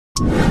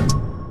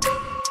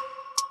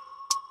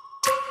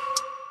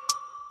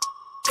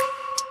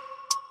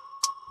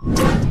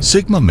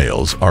Sigma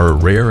males are a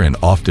rare and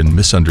often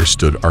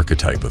misunderstood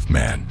archetype of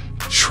man,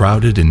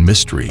 shrouded in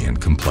mystery and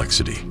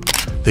complexity.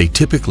 They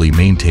typically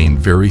maintain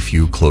very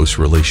few close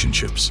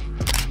relationships.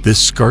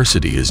 This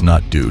scarcity is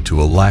not due to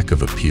a lack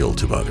of appeal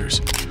to others,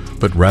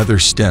 but rather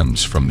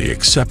stems from the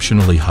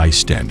exceptionally high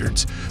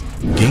standards.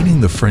 Gaining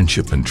the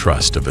friendship and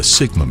trust of a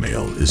Sigma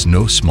male is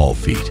no small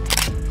feat.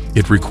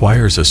 It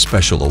requires a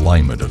special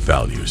alignment of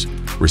values,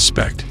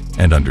 respect,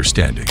 and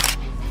understanding.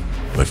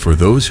 But for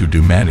those who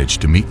do manage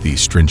to meet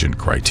these stringent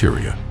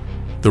criteria,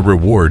 the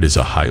reward is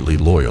a highly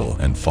loyal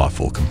and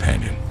thoughtful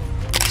companion.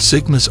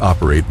 Sigmas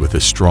operate with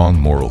a strong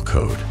moral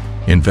code,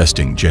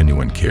 investing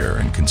genuine care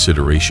and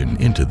consideration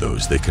into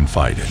those they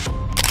confide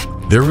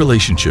in. Their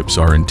relationships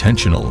are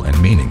intentional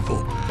and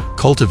meaningful,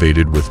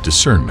 cultivated with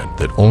discernment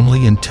that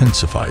only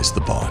intensifies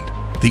the bond.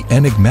 The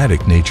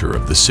enigmatic nature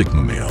of the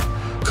Sigma male,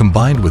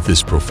 combined with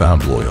this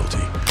profound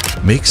loyalty,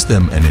 makes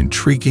them an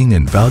intriguing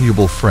and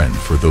valuable friend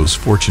for those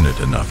fortunate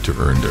enough to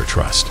earn their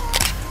trust.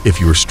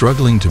 If you're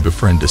struggling to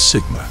befriend a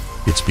Sigma,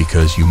 it's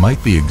because you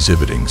might be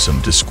exhibiting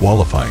some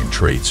disqualifying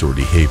traits or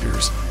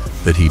behaviors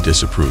that he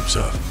disapproves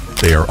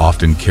of. They are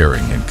often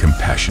caring and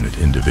compassionate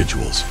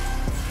individuals.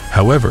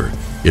 However,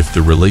 if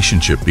the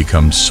relationship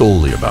becomes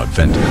solely about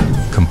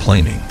venting,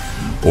 complaining,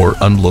 or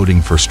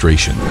unloading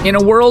frustration. In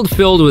a world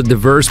filled with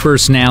diverse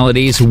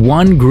personalities,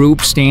 one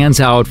group stands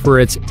out for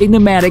its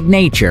enigmatic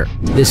nature: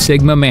 the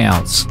Sigma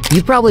males.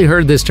 You've probably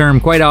heard this term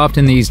quite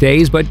often these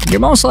days, but you're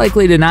most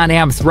likely to not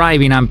have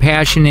thriving on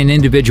passion and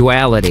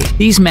individuality.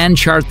 These men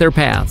chart their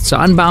paths,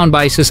 unbound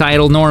by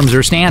societal norms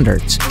or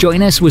standards.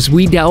 Join us as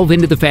we delve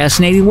into the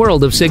fascinating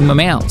world of Sigma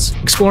males,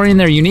 exploring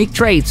their unique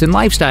traits and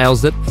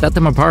lifestyles that set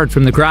them apart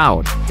from the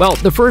crowd. Well,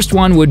 the first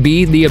one would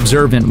be the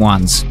observant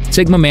ones.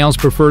 Sigma males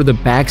prefer the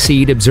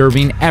backseat,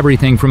 observing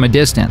everything from a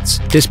distance.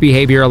 This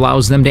behavior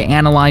allows them to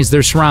analyze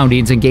their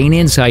surroundings and gain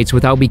insights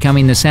without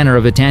becoming the center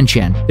of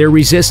attention. Their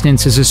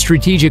resistance is a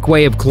strategic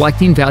way of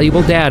collecting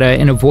valuable data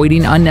and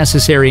avoiding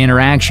unnecessary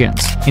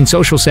interactions. In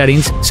social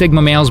settings,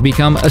 Sigma males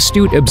become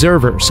astute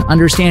observers,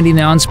 understanding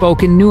the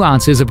unspoken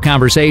nuances of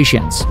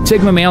conversations.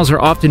 Sigma males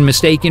are often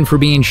mistaken for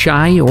being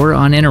shy or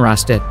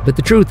uninterested, but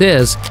the truth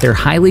is, they're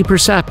highly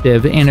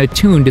perceptive and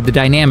attuned to the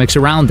dynamics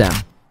around them.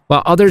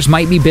 While others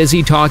might be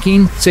busy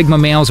talking, Sigma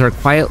males are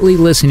quietly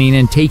listening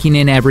and taking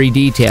in every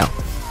detail.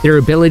 Their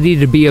ability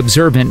to be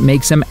observant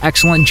makes them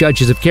excellent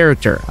judges of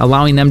character,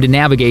 allowing them to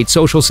navigate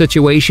social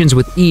situations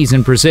with ease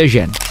and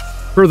precision.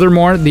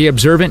 Furthermore, the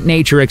observant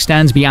nature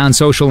extends beyond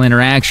social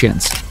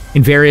interactions.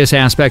 In various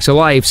aspects of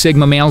life,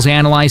 Sigma males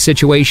analyze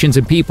situations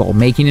and people,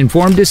 making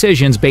informed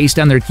decisions based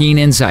on their keen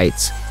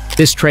insights.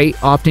 This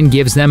trait often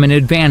gives them an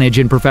advantage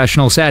in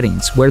professional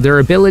settings, where their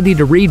ability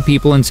to read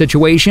people and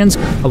situations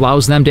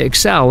allows them to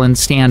excel and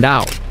stand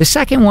out. The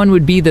second one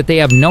would be that they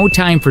have no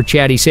time for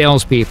chatty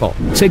salespeople.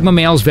 Sigma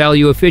males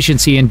value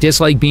efficiency and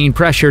dislike being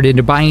pressured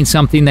into buying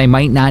something they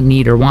might not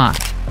need or want.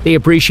 They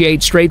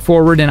appreciate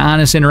straightforward and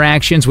honest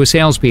interactions with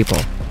salespeople.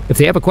 If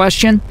they have a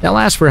question, they'll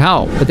ask for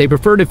help, but they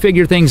prefer to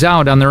figure things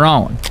out on their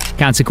own.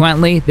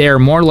 Consequently, they are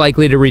more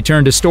likely to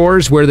return to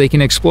stores where they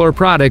can explore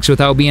products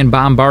without being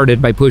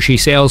bombarded by pushy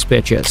sales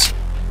pitches.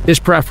 This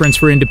preference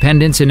for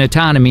independence and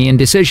autonomy in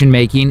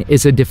decision-making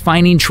is a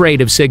defining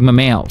trait of Sigma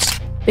males.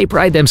 They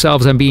pride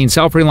themselves on being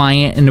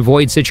self-reliant and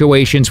avoid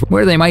situations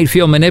where they might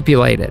feel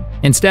manipulated.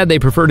 Instead, they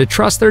prefer to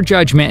trust their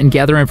judgment and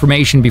gather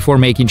information before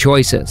making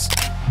choices,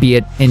 be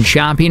it in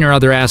shopping or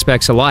other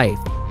aspects of life.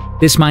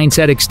 This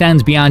mindset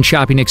extends beyond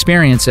shopping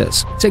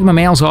experiences. Sigma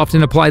males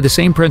often apply the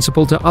same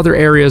principle to other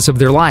areas of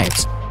their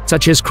lives,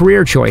 such as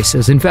career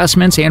choices,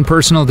 investments, and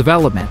personal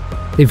development.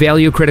 They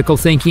value critical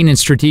thinking and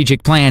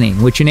strategic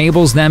planning, which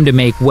enables them to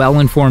make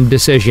well-informed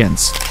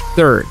decisions.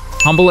 Third,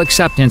 humble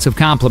acceptance of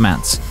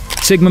compliments.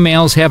 Sigma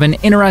males have an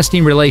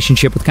interesting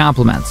relationship with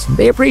compliments.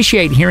 They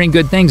appreciate hearing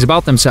good things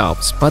about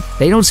themselves, but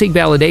they don't seek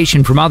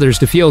validation from others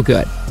to feel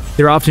good.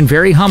 They're often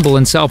very humble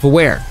and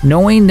self-aware,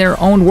 knowing their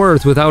own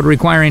worth without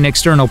requiring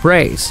external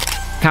praise.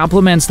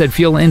 Compliments that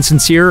feel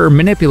insincere or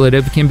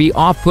manipulative can be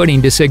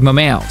off-putting to Sigma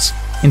males.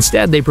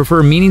 Instead, they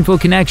prefer meaningful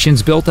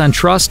connections built on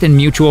trust and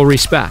mutual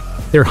respect.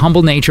 Their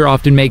humble nature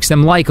often makes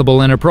them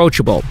likable and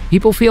approachable.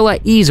 People feel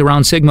at ease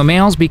around Sigma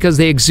males because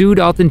they exude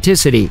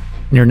authenticity,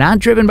 and are not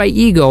driven by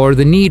ego or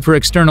the need for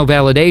external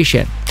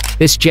validation.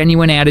 This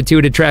genuine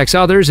attitude attracts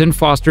others and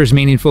fosters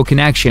meaningful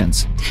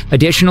connections.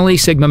 Additionally,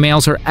 Sigma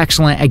males are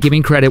excellent at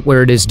giving credit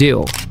where it is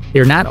due.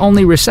 They are not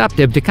only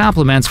receptive to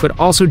compliments, but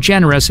also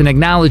generous in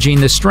acknowledging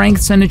the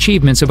strengths and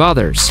achievements of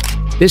others.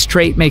 This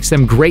trait makes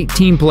them great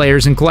team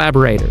players and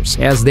collaborators,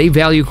 as they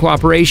value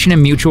cooperation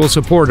and mutual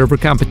support over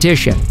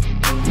competition.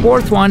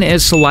 Fourth one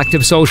is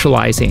selective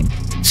socializing.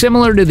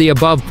 Similar to the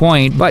above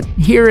point, but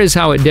here is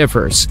how it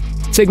differs.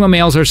 Sigma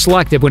males are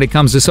selective when it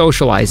comes to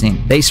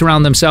socializing. They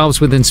surround themselves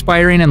with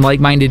inspiring and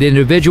like-minded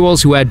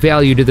individuals who add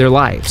value to their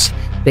lives.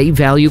 They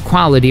value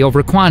quality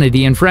over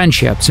quantity in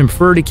friendships and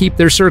prefer to keep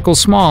their circle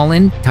small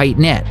and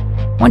tight-knit.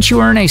 Once you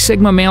earn a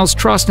Sigma male's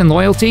trust and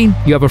loyalty,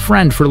 you have a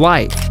friend for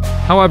life.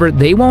 However,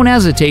 they won't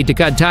hesitate to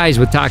cut ties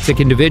with toxic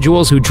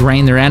individuals who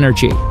drain their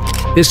energy.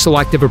 This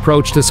selective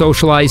approach to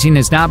socializing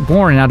is not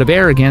born out of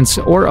arrogance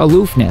or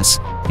aloofness.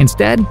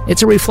 Instead,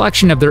 it's a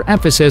reflection of their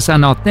emphasis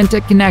on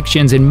authentic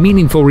connections and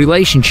meaningful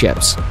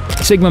relationships.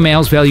 Sigma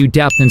males value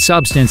depth and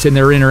substance in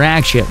their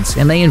interactions,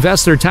 and they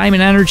invest their time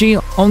and energy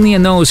only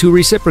in those who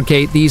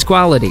reciprocate these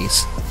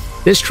qualities.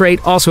 This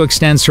trait also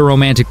extends to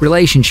romantic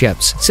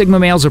relationships. Sigma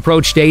males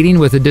approach dating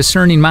with a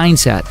discerning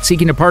mindset,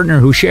 seeking a partner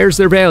who shares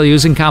their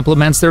values and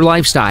complements their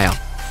lifestyle.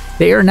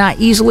 They are not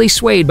easily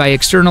swayed by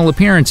external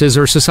appearances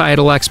or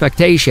societal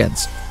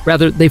expectations.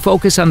 Rather, they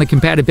focus on the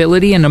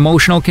compatibility and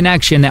emotional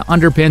connection that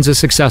underpins a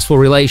successful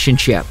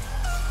relationship.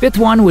 Fifth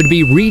one would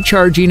be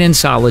recharging in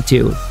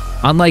solitude.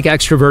 Unlike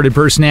extroverted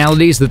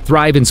personalities that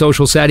thrive in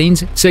social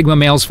settings, Sigma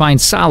males find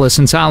solace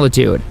in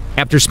solitude.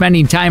 After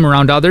spending time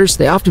around others,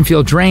 they often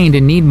feel drained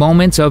and need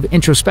moments of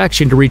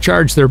introspection to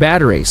recharge their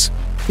batteries.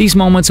 These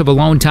moments of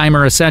alone time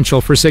are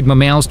essential for Sigma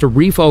males to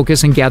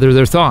refocus and gather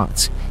their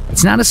thoughts.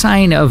 It's not a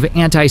sign of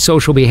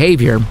antisocial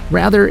behavior,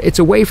 rather, it's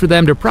a way for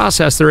them to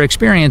process their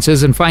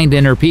experiences and find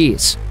inner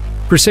peace.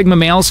 For Sigma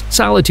males,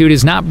 solitude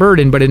is not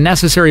burden but a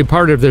necessary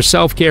part of their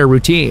self-care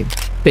routine.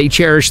 They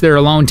cherish their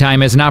alone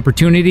time as an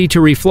opportunity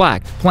to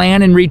reflect,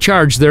 plan, and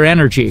recharge their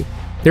energy.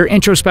 Their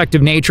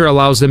introspective nature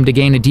allows them to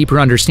gain a deeper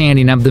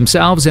understanding of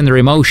themselves and their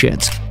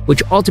emotions,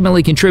 which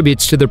ultimately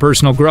contributes to their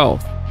personal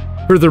growth.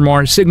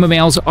 Furthermore, Sigma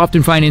males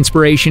often find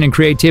inspiration and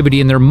creativity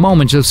in their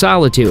moments of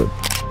solitude.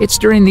 It's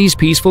during these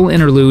peaceful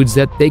interludes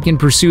that they can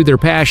pursue their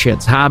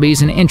passions,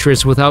 hobbies, and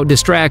interests without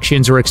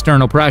distractions or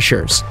external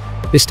pressures.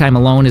 This time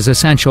alone is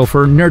essential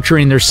for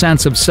nurturing their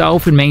sense of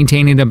self and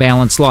maintaining a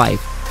balanced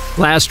life.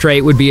 Last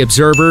trait would be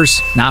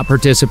observers, not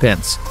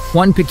participants.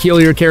 One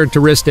peculiar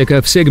characteristic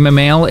of Sigma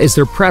male is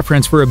their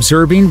preference for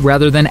observing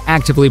rather than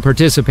actively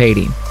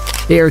participating.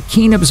 They are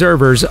keen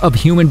observers of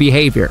human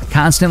behavior,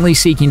 constantly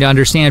seeking to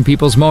understand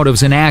people's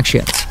motives and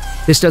actions.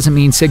 This doesn't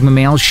mean Sigma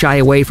males shy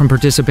away from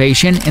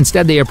participation.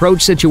 Instead, they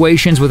approach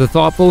situations with a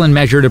thoughtful and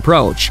measured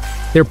approach.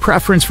 Their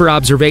preference for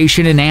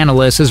observation and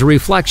analysis is a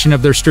reflection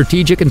of their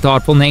strategic and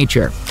thoughtful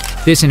nature.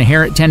 This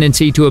inherent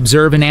tendency to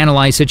observe and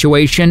analyze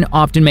situations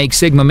often makes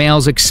Sigma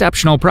males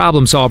exceptional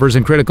problem solvers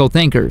and critical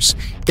thinkers.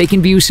 They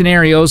can view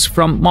scenarios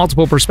from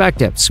multiple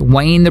perspectives,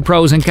 weighing the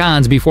pros and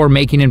cons before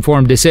making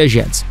informed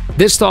decisions.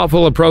 This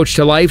thoughtful approach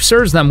to life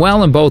serves them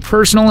well in both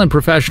personal and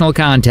professional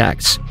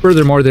contexts.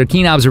 Furthermore, their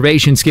keen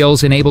observation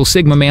skills enable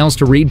Sigma males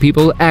to read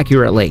people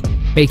accurately,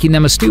 making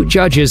them astute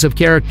judges of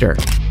character.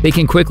 They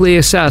can quickly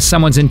assess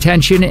someone's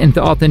intention and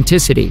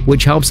authenticity,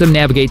 which helps them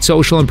navigate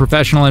social and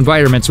professional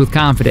environments with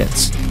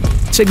confidence.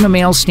 Sigma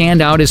males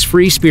stand out as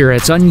free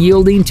spirits,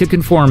 unyielding to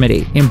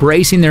conformity.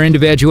 Embracing their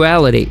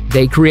individuality,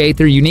 they create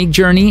their unique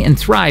journey and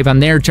thrive on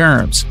their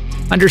terms.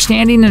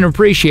 Understanding and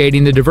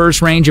appreciating the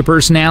diverse range of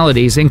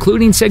personalities,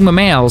 including Sigma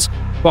males,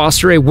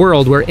 foster a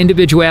world where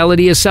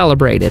individuality is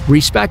celebrated,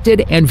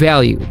 respected, and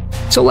valued.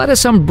 So let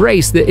us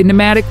embrace the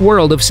enigmatic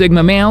world of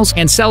Sigma males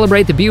and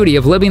celebrate the beauty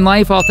of living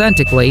life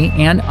authentically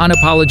and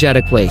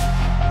unapologetically.